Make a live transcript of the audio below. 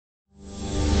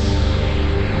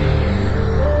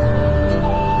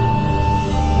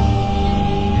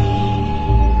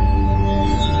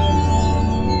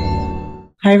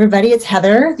Hi, everybody. It's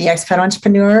Heather, the expat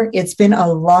entrepreneur. It's been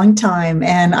a long time,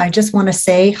 and I just want to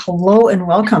say hello and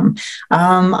welcome.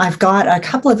 I've got a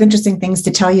couple of interesting things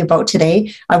to tell you about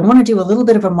today. I want to do a little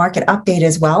bit of a market update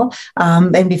as well.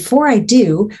 And before I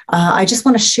do, I just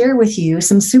want to share with you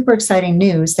some super exciting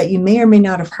news that you may or may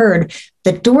not have heard.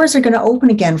 The doors are going to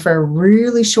open again for a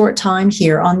really short time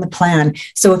here on the plan.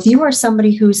 So if you are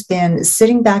somebody who's been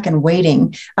sitting back and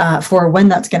waiting for when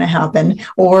that's going to happen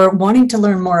or wanting to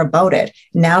learn more about it,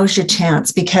 now's your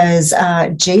chance, because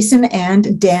Jason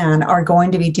and Dan are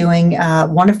going to be doing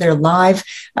one of their live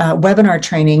webinar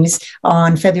trainings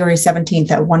on February 17th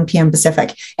at 1 p.m.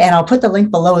 Pacific. And I'll put the link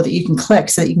below that you can click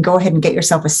so that you can go ahead and get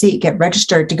yourself a seat, get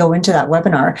registered to go into that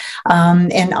webinar.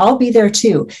 And I'll be there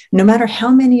too. No matter how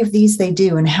many of these they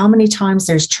do and how many times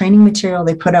there's training material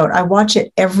they put out, I watch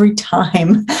it every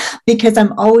time because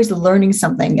I'm always learning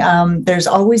something. There's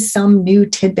always some new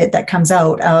tidbit that comes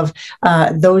out of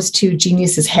those two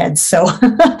geniuses' heads. So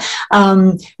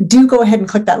do go ahead and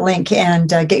click that link and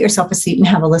get yourself a seat and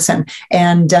have a listen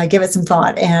and give it some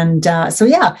thought. And so,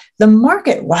 yeah, the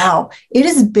market, wow, it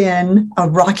has been a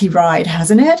rocky ride,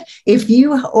 hasn't it? If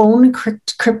you own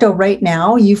crypto right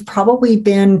now, you've probably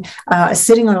been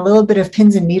sitting on a little bit of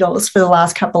pins and needles for the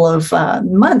last couple of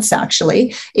months,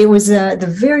 actually. It was the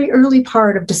very early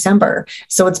part of December.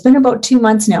 So it's been about 2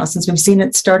 months now since we've seen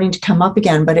it starting to come up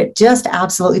again, but it just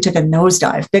absolutely took a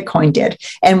nosedive. Bitcoin did.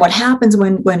 And what happens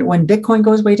when Bitcoin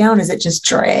goes way down is it just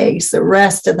drags the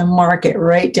rest of the market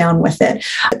right down with it.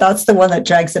 That's the one that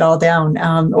drags it all down,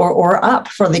 or up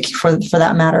for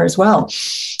that matter as well.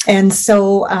 And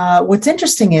so what's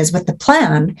interesting is with the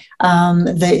plan,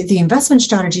 the investment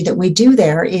strategy that we do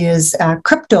there is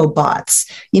crypto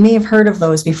bots. You may have heard of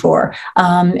those before.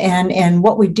 And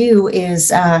what we do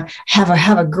is have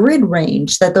a grid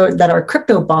range that our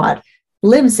crypto bot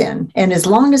lives in. And as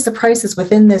long as the price is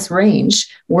within this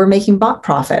range, we're making bot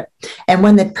profit. And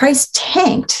when the price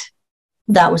tanked,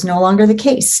 that was no longer the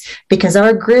case because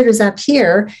our grid is up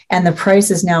here and the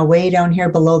price is now way down here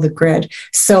below the grid.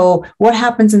 So what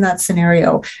happens in that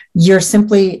scenario? You're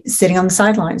simply sitting on the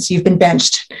sidelines. You've been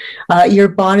benched. Your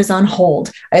bot is on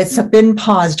hold. It's been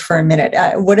paused for a minute.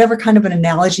 Whatever kind of an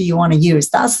analogy you want to use,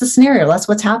 that's the scenario. That's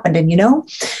what's happened. And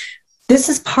this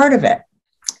is part of it.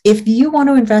 If you want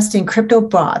to invest in crypto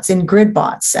bots, in grid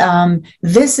bots,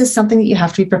 this is something that you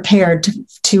have to be prepared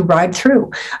to ride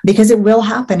through because it will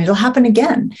happen. It'll happen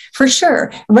again, for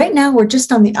sure. Right now, we're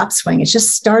just on the upswing. It's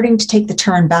just starting to take the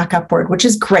turn back upward, which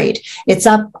is great. It's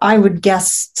up, I would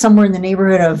guess, somewhere in the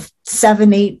neighborhood of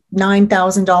 $7,000, $8,000,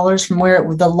 $9,000 from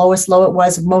where the lowest low it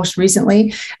was most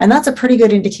recently. And that's a pretty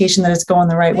good indication that it's going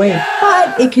the right way,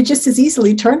 but it could just as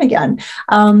easily turn again.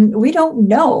 We don't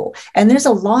know. And there's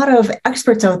a lot of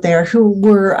experts out there who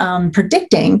were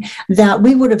predicting that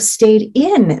we would have stayed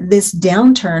in this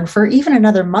downturn for even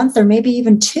another month or maybe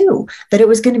even two, that it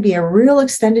was going to be a real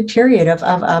extended period of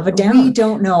a down. We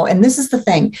don't know. And this is the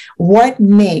thing. What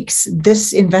makes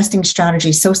this investing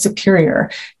strategy so superior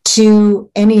to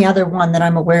any other one that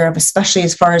I'm aware of, especially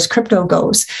as far as crypto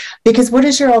goes? Because what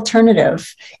is your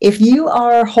alternative? If you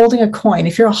are holding a coin,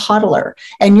 if you're a hodler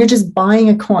and you're just buying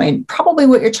a coin, probably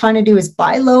what you're trying to do is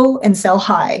buy low and sell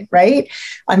high, right?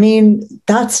 I mean,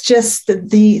 that's just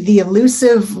the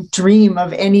elusive dream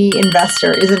of any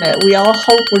investor, isn't it? We all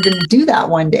hope we're going to do that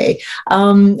one day.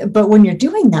 But when you're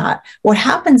doing that, what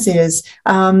happens is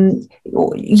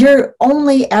you're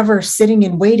only ever sitting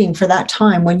and waiting for that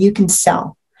time when you can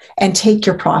sell and take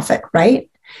your profit, right?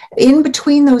 In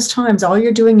between those times, all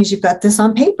you're doing is you've got this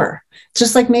on paper. It's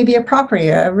just like maybe a property,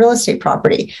 a real estate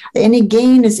property. Any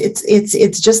gain is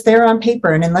it's just there on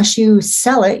paper, and unless you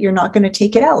sell it, you're not going to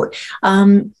take it out.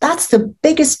 That's the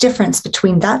biggest difference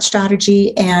between that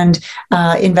strategy and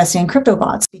investing in crypto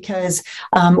bots. Because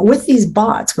with these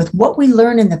bots, with what we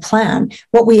learn in the plan,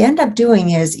 what we end up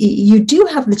doing is you do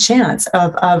have the chance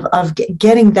of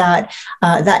getting that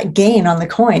gain on the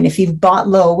coin if you've bought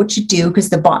low, which you do because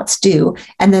the bots do,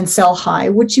 and then sell high,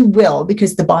 which you will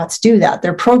because the bots do that.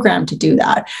 They're programmed to do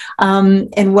that.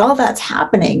 And while that's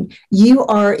happening, you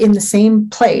are in the same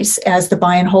place as the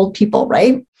buy and hold people,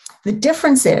 right? The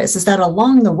difference is that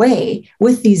along the way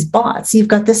with these bots, you've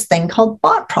got this thing called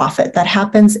bot profit that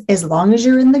happens as long as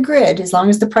you're in the grid, as long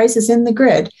as the price is in the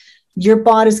grid. Your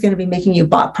bot is going to be making you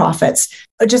bot profits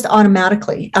just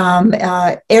automatically,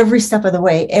 every step of the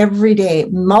way, every day,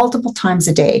 multiple times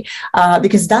a day,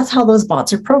 because that's how those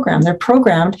bots are programmed. They're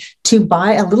programmed to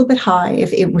buy a little bit high.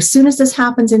 As soon as this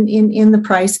happens in the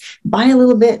price, buy a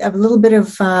little bit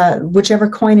of whichever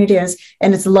coin it is,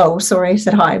 and it's low. Sorry, I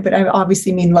said high, but I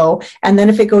obviously mean low. And then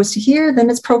if it goes to here, then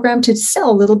it's programmed to sell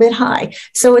a little bit high.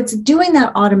 So it's doing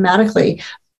that automatically.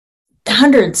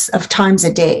 hundreds of times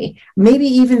a day, maybe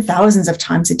even thousands of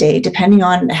times a day, depending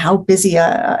on how busy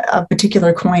a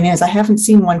particular coin is. I haven't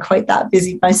seen one quite that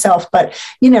busy myself, but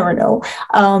you never know.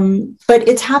 But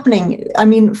it's happening, I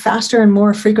mean, faster and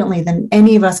more frequently than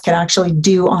any of us could actually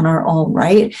do on our own,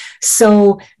 right?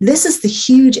 So this is the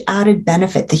huge added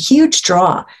benefit, the huge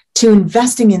draw to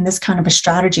investing in this kind of a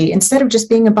strategy instead of just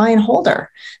being a buy and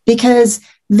holder, because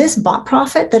this bot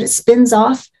profit that it spins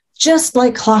off, just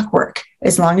like clockwork,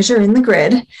 as long as you're in the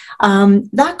grid,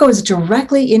 that goes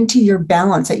directly into your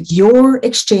balance at your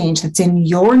exchange that's in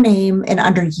your name and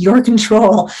under your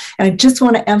control. And I just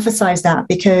want to emphasize that,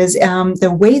 because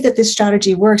the way that this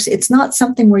strategy works, it's not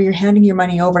something where you're handing your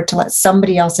money over to let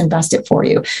somebody else invest it for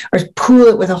you or pool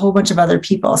it with a whole bunch of other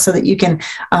people so that you can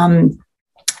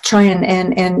try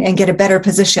and get a better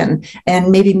position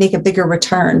and maybe make a bigger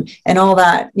return and all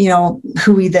that,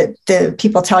 hooey that the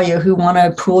people tell you who want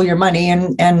to pool your money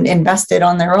and invest it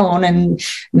on their own and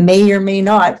may or may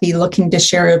not be looking to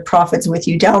share profits with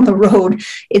you down the road.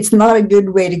 It's not a good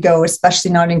way to go,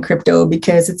 especially not in crypto,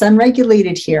 because it's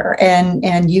unregulated here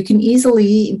and you can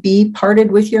easily be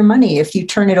parted with your money if you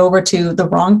turn it over to the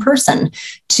wrong person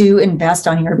to invest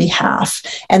on your behalf.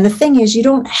 And the thing is, you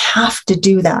don't have to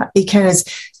do that, because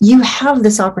you have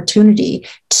this opportunity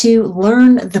to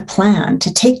learn the plan,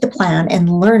 to take the plan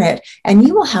and learn it, and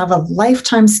you will have a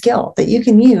lifetime skill that you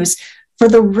can use for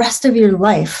the rest of your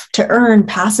life to earn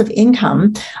passive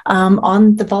income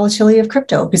on the volatility of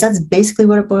crypto, because that's basically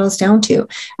what it boils down to.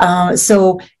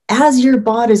 So as your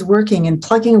bot is working and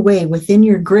plugging away within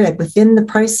your grid, within the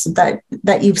price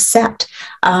that you've set,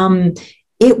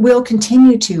 it will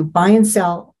continue to buy and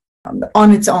sell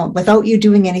on its own without you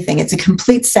doing anything. It's a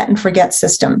complete set and forget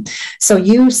system. So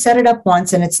you set it up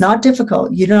once and it's not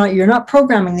difficult. You're not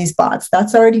programming these bots.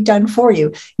 That's already done for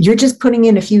you. You're just putting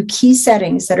in a few key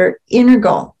settings that are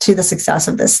integral to the success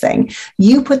of this thing.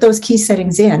 You put those key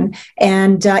settings in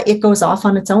and it goes off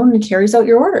on its own and carries out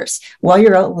your orders while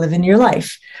you're out living your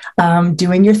life,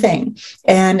 doing your thing.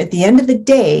 And at the end of the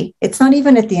day, it's not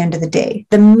even at the end of the day.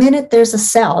 The minute there's a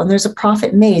sell and there's a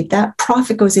profit made, that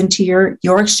profit goes into your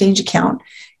exchange account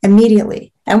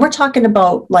immediately. And we're talking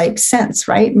about like cents,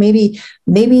 right? Maybe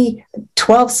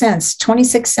 12 cents,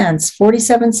 26 cents,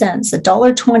 47 cents,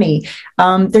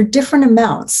 $1.20. They're different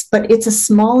amounts, but it's a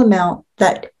small amount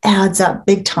that adds up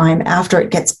big time after it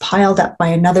gets piled up by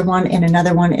another one and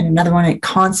another one and another one. It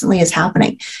constantly is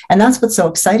happening. And that's what's so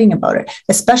exciting about it,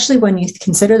 especially when you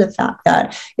consider the fact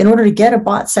that in order to get a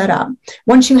bot set up,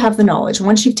 once you have the knowledge,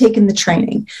 once you've taken the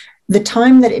training, the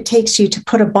time that it takes you to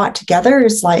put a bot together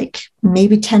is like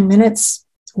maybe 10 minutes.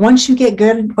 Once you get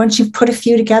good, once you've put a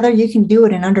few together, you can do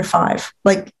it in under 5,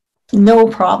 like no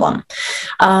problem.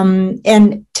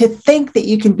 And to think that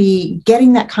you can be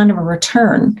getting that kind of a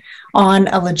return on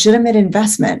a legitimate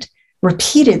investment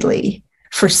repeatedly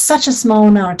for such a small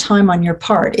amount of time on your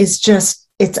part is just,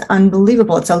 it's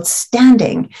unbelievable. It's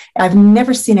outstanding. I've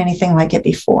never seen anything like it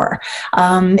before.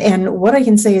 And what I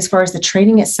can say as far as the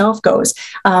training itself goes,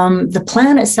 the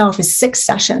plan itself is 6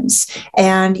 sessions,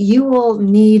 and you will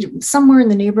need somewhere in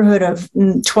the neighborhood of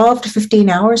 12 to 15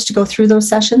 hours to go through those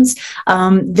sessions.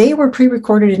 They were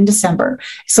pre-recorded in December,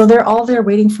 so they're all there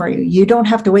waiting for you. You don't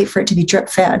have to wait for it to be drip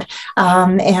fed.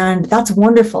 And that's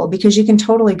wonderful, because you can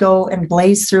totally go and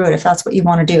blaze through it if that's what you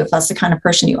want to do, if that's the kind of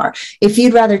person you are. If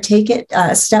you'd rather take it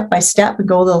step by step and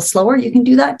go a little slower, you can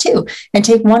do that too, and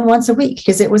take one once a week,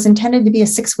 because it was intended to be a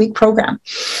 6-week program.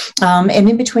 And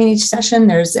in between each session,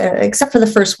 there's except for the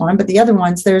first one, but the other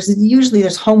ones, there's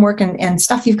homework and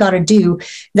stuff you've got to do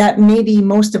that maybe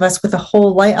most of us with a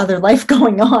whole other life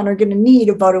going on are going to need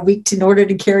about a week in order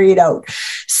to carry it out.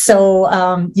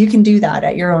 So you can do that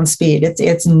at your own speed.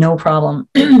 It's no problem.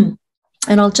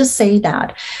 And I'll just say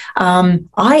that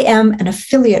I am an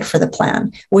affiliate for the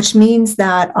plan, which means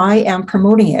that I am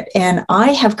promoting it. And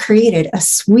I have created a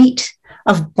suite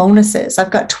of bonuses. I've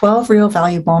got 12 real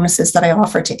value bonuses that I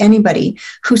offer to anybody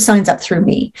who signs up through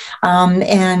me.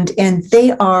 And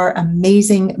they are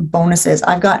amazing bonuses.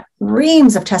 I've got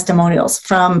reams of testimonials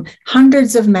from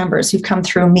hundreds of members who've come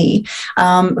through me,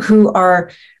 who are,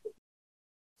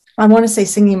 I want to say,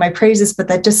 singing my praises, but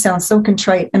that just sounds so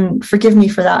contrite, and forgive me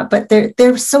for that. But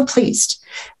they're so pleased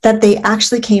that they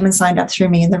actually came and signed up through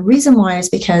me. And the reason why is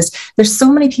because there's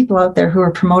so many people out there who are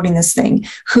promoting this thing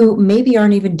who maybe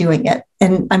aren't even doing it.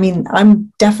 And I mean,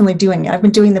 I'm definitely doing it. I've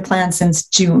been doing the plan since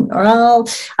June. Well,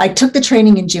 I took the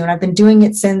training in June. I've been doing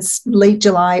it since late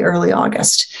July, early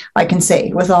August, I can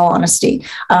say with all honesty.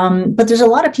 But there's a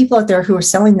lot of people out there who are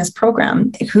selling this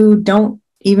program who don't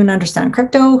even understand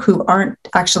crypto, who aren't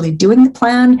actually doing the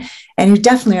plan, and who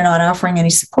definitely are not offering any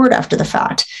support after the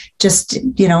fact. Just,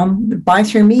 buy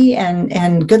through me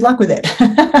and good luck with it.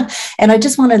 And I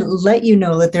just want to let you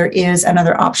know that there is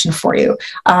another option for you.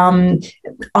 I'm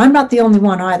not the only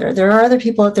one either. There are other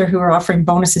people out there who are offering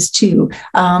bonuses too.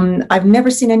 I've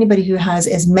never seen anybody who has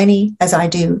as many as I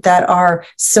do that are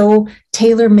so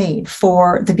tailor-made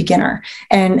for the beginner.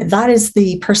 And that is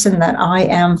the person that I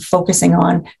am focusing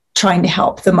on trying to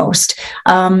help the most,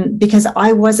 because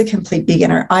I was a complete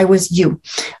beginner. I was you.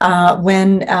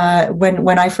 When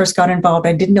I first got involved,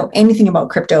 I didn't know anything about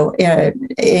crypto.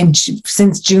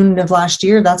 Since June of last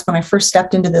year, that's when I first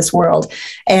stepped into this world.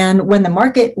 And when the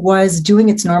market was doing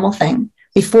its normal thing,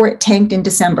 before it tanked in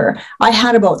December, I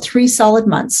had about 3 solid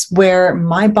months where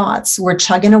my bots were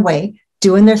chugging away,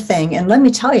 doing their thing. And let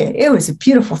me tell you, it was a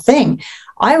beautiful thing.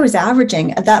 I was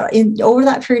averaging that over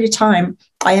that period of time,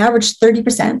 I averaged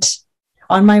 30%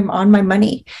 on my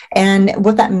money. And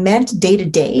what that meant day to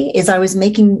day is I was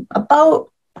making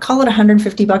about, call it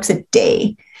 $150 a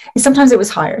day. And sometimes it was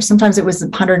higher. Sometimes it was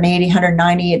 180,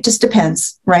 190. It just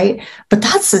depends, right? But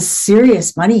that's a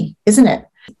serious money, isn't it?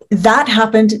 That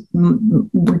happened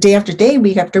day after day,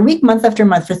 week after week, month after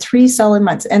month for 3 solid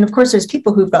months. And of course, there's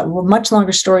people who've got much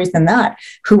longer stories than that,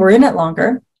 who were in it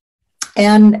longer.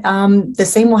 And the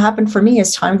same will happen for me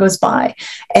as time goes by.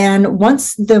 And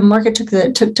once the market took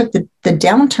the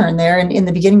downturn there in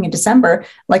the beginning of December,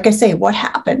 like I say, what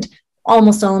happened?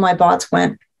 Almost all of my bots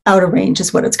went out of range,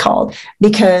 is what it's called,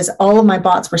 because all of my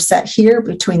bots were set here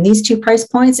between these 2 price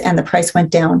points, and the price went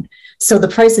down. So the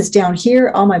price is down here.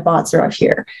 All my bots are up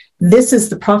here. This is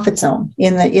the profit zone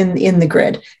in the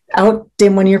grid.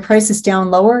 When your price is down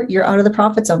lower, you're out of the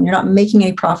profit zone. You're not making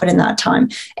any profit in that time.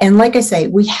 And like I say,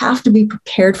 we have to be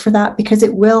prepared for that, because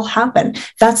it will happen.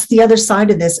 That's the other side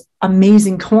of this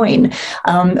amazing coin,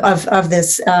 of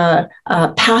this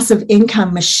passive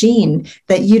income machine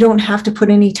that you don't have to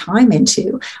put any time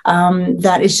into,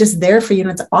 that is just there for you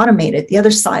and it's automated. The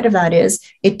other side of that is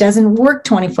it doesn't work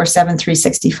 24/7,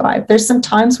 365. There's some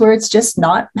times where it's just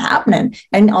not happening.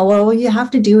 And all you have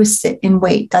to do is sit and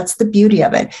wait. That's the beauty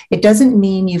of it. It doesn't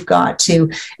mean you've got to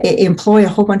employ a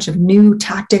whole bunch of new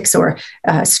tactics or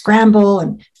scramble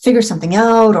and figure something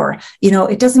out, or,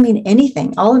 it doesn't mean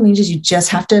anything. All it means is you just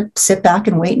have to sit back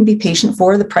and wait and be patient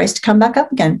for the price to come back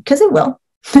up again, because it will.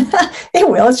 It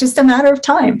will. It's just a matter of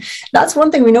time. That's one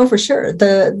thing we know for sure.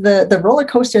 The roller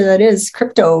coaster that is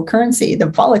cryptocurrency, the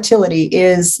volatility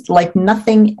is like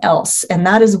nothing else. And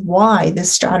that is why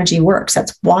this strategy works.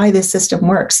 That's why this system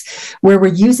works, where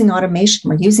we're using automation,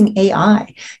 we're using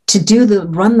AI to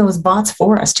run those bots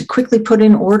for us, to quickly put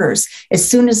in orders. As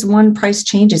soon as one price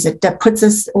changes, it puts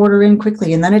this order in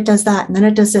quickly, and then it does that, and then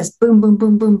it does this, boom, boom,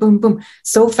 boom, boom, boom, boom,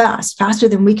 so fast, faster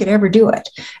than we could ever do it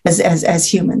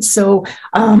as humans. So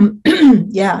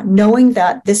knowing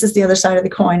that this is the other side of the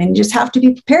coin, and you just have to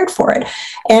be prepared for it.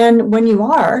 And when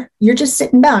you're just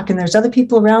sitting back, and there's other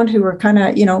people around who are kind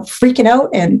of, freaking out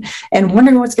and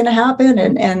wondering what's going to happen.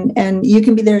 And you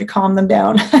can be there to calm them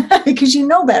down because you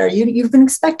know better. You've been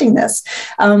expecting this.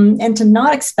 And to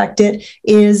not expect it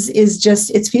is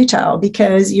just, it's futile,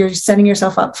 because you're setting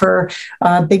yourself up for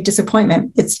big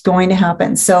disappointment. It's going to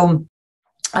happen. So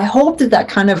I hope that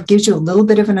kind of gives you a little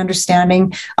bit of an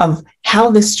understanding of how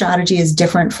this strategy is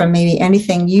different from maybe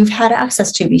anything you've had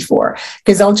access to before.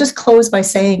 Because I'll just close by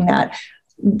saying that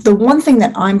the one thing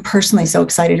that I'm personally so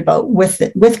excited about with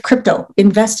crypto,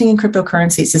 investing in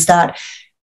cryptocurrencies, is that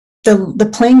the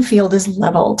playing field is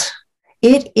leveled.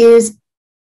 It is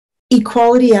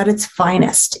equality at its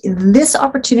finest. This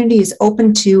opportunity is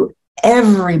open to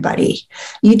everybody.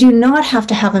 You do not have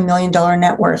to have $1 million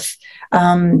net worth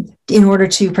in order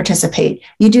to participate.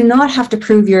 You do not have to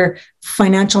prove your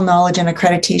financial knowledge and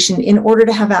accreditation in order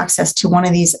to have access to one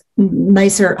of these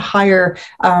nicer, higher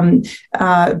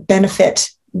benefit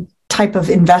type of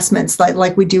investments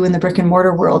like we do in the brick and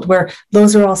mortar world, where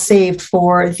those are all saved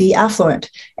for the affluent,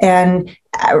 and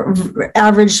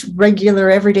average,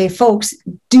 regular, everyday folks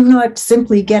do not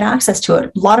simply get access to it.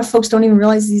 A lot of folks don't even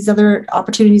realize these other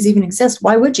opportunities even exist.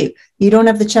 Why would you? You don't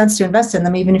have the chance to invest in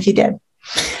them, even if you did.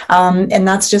 And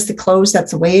that's just the close.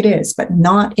 That's the way it is, but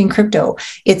not in crypto.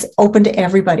 It's open to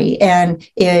everybody. And,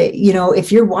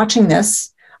 if you're watching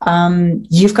this,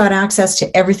 you've got access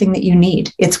to everything that you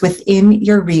need. It's within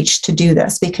your reach to do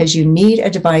this, because you need a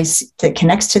device that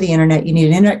connects to the internet. You need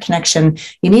an internet connection.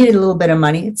 You need a little bit of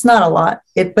money. It's not a lot.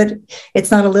 but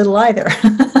it's not a little either.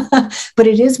 But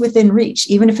it is within reach,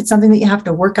 even if it's something that you have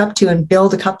to work up to and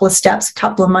build a couple of steps, a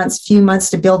couple of months, few months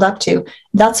to build up to.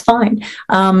 That's fine.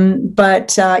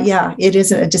 But yeah, it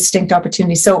is a distinct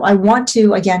opportunity. So I want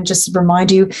to, again, just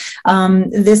remind you,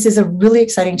 this is a really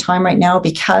exciting time right now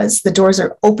because the doors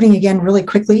are opening again really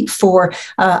quickly for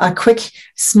a quick,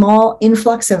 small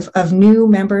influx of new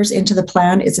members into the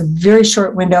plan. It's a very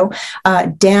short window.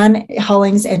 Dan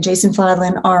Hollings and Jason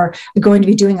Fladlin are going to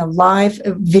be doing a live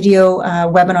video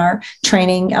webinar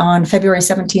training on February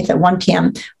 17th at 1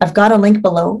 p.m. I've got a link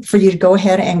below for you to go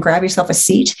ahead and grab yourself a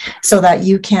seat so that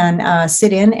you can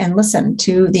sit in and listen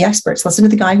to the experts, listen to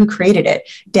the guy who created it.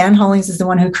 Dan Hollings is the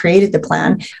one who created the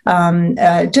plan.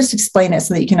 Just explain it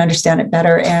so that you can understand it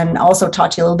better, and also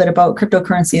talk to you a little bit about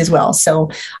cryptocurrency as well. So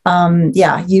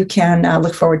yeah, you can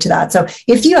look forward to that. So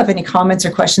if you have any comments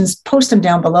or questions, post them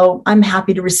down below. I'm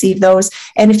happy to receive those.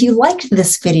 And if you liked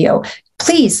this video,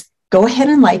 please go ahead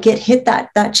and like it, hit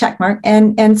that check mark,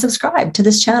 and subscribe to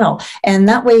this channel. And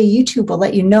that way YouTube will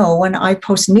let you know when I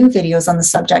post new videos on the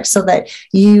subject so that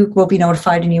you will be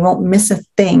notified and you won't miss a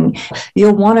thing.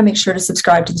 You'll want to make sure to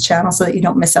subscribe to the channel so that you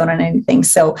don't miss out on anything.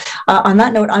 So on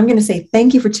that note, I'm going to say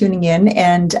thank you for tuning in,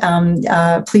 and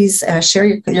please share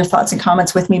your thoughts and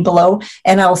comments with me below,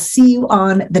 and I'll see you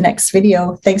on the next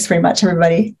video. Thanks very much,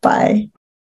 everybody. Bye.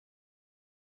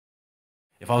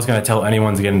 If I was going to tell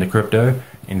anyone to get into crypto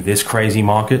in this crazy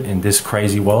market, in this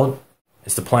crazy world,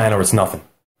 it's the plan or it's nothing,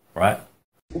 right?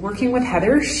 Working with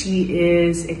Heather, she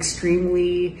is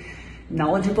extremely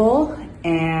knowledgeable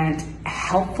and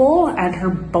helpful, and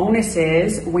her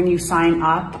bonuses when you sign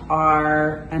up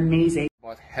are amazing.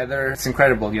 But Heather, it's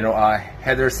incredible. You know,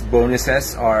 Heather's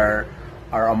bonuses are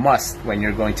a must when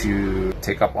you're going to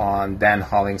take up on Dan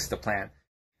Hollings' The Plan.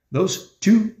 Those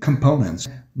two components,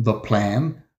 the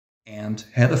plan and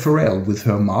Heather Farrell with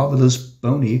her marvelous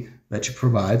boni that she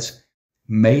provides,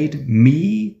 made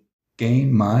me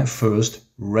gain my first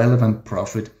relevant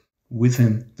profit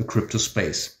within the crypto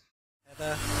space.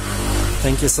 Heather,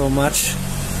 thank you so much.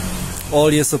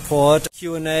 All your support,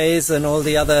 Q&As and all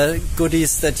the other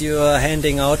goodies that you are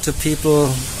handing out to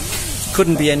people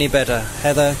couldn't be any better.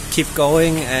 Heather, keep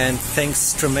going, and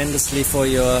thanks tremendously for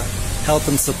your help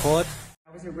and support.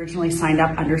 I was originally signed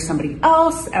up under somebody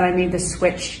else, and I made the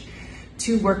switch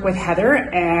to work with Heather,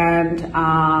 and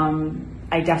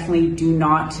I definitely do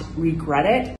not regret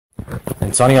it.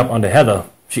 And signing up under Heather,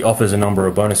 she offers a number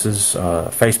of bonuses,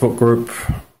 Facebook group,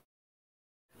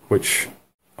 which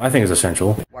I think is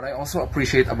essential. What I also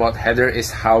appreciate about Heather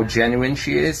is how genuine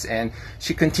she is, and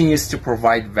she continues to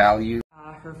provide value.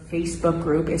 Her Facebook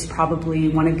group is probably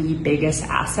one of the biggest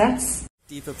assets.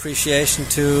 Deep appreciation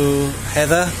to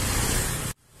Heather.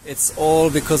 It's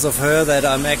all because of her that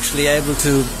I'm actually able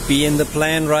to be in the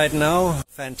plan right now.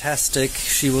 Fantastic.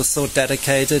 She was so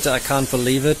dedicated. I can't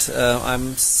believe it.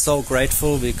 I'm so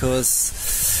grateful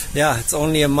because, yeah, it's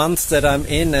only a month that I'm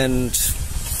in and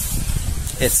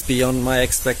it's beyond my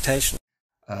expectation.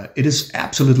 It is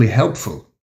absolutely helpful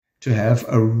to have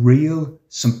a real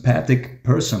sympathetic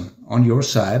person on your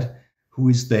side who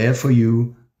is there for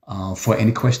you for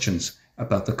any questions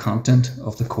about the content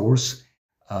of the course,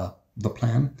 the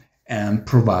plan, and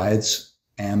provides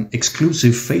an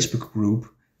exclusive Facebook group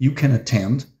you can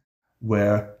attend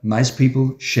where nice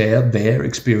people share their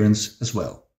experience as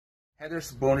well.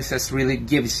 Heather's bonuses really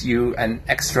gives you an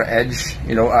extra edge,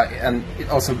 you know, and it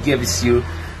also gives you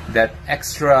that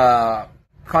extra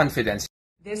confidence.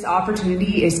 This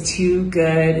opportunity is too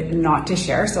good not to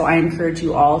share, so I encourage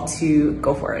you all to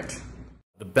go for it.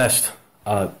 The best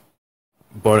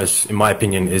bonus, in my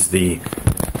opinion, is the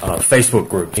Facebook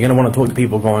group. You're going to want to talk to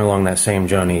people going along that same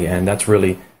journey, and that's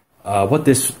really what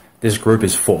this group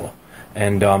is for.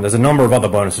 And there's a number of other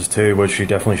bonuses too, which you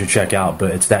definitely should check out,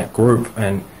 but it's that group,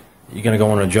 and you're going to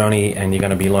go on a journey, and you're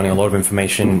going to be learning a lot of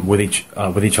information with each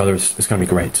other. It's going to be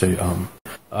great too.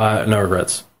 No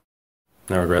regrets.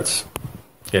 No regrets.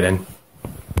 Get in.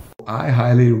 I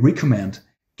highly recommend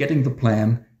getting the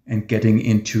plan and getting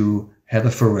into Heather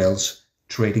Farrell's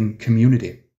trading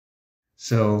community.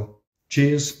 So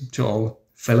cheers to all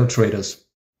fellow traders.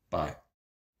 Bye.